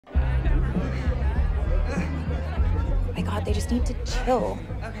my God, they just need to chill.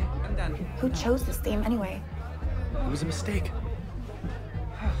 Okay, I'm done. Who chose this theme anyway? It was a mistake.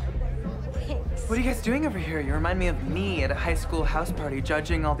 What are you guys doing over here? You remind me of me at a high school house party,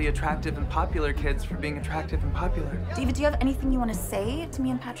 judging all the attractive and popular kids for being attractive and popular. David, do you have anything you want to say to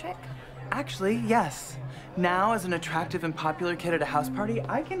me and Patrick? Actually, yes. Now, as an attractive and popular kid at a house party,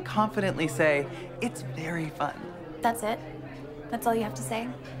 I can confidently say it's very fun. That's it? That's all you have to say?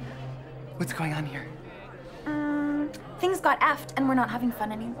 What's going on here? Things got effed and we're not having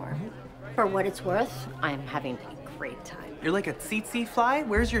fun anymore. For what it's worth, I'm having a great time. You're like a tsetse fly?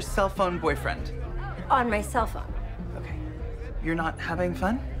 Where's your cell phone boyfriend? On my cell phone. Okay. You're not having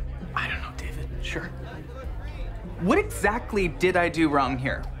fun? I don't know, David. Sure. What exactly did I do wrong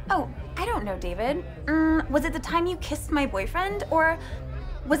here? Oh, I don't know, David. Was it the time you kissed my boyfriend, or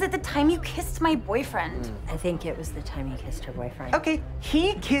was it the time you kissed my boyfriend? I think it was the time you kissed her boyfriend. Okay,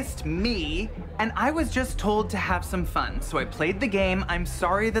 he kissed me, and I was just told to have some fun, so I played the game. I'm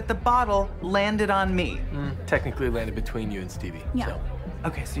sorry that the bottle landed on me. Technically landed between you and Stevie. Yeah. So.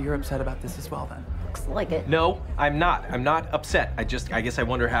 Okay, so you're upset about this as well, then? Looks like it. No, I'm not. I'm not upset. I guess I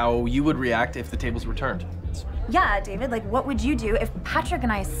wonder how you would react if the tables were turned. Yeah, David, like what would you do if Patrick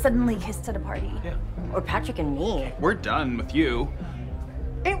and I suddenly kissed at a party? Yeah. Or Patrick and me. We're done with you.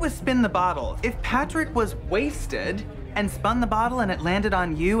 It was spin the bottle. If Patrick was wasted and spun the bottle and it landed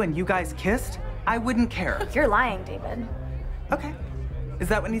on you and you guys kissed, I wouldn't care. You're lying, David. Okay. Is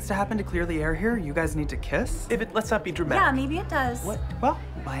that what needs to happen to clear the air here? You guys need to kiss? Let's not be dramatic. Yeah, maybe it does. What? Well,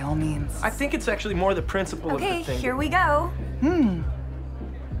 by all means. I think it's actually more the principle of Okay, the thing. here we go.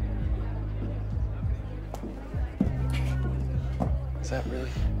 Is that really?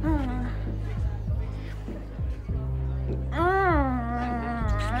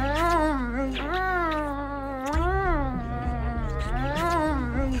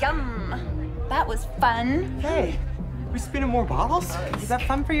 Yum. That was fun. Hey, we spinning more bottles? Is that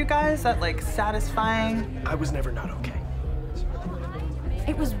fun for you guys? Is that like satisfying? I was never not okay.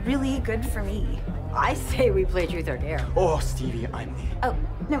 It was really good for me. I say we play truth or dare. Oh, Stevie, I'm in. Oh,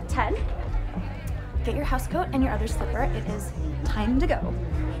 no, Ted. Get your house coat and your other slipper. It is time to go.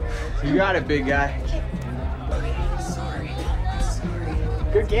 You got it, big guy. Okay. Sorry.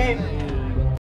 Good game.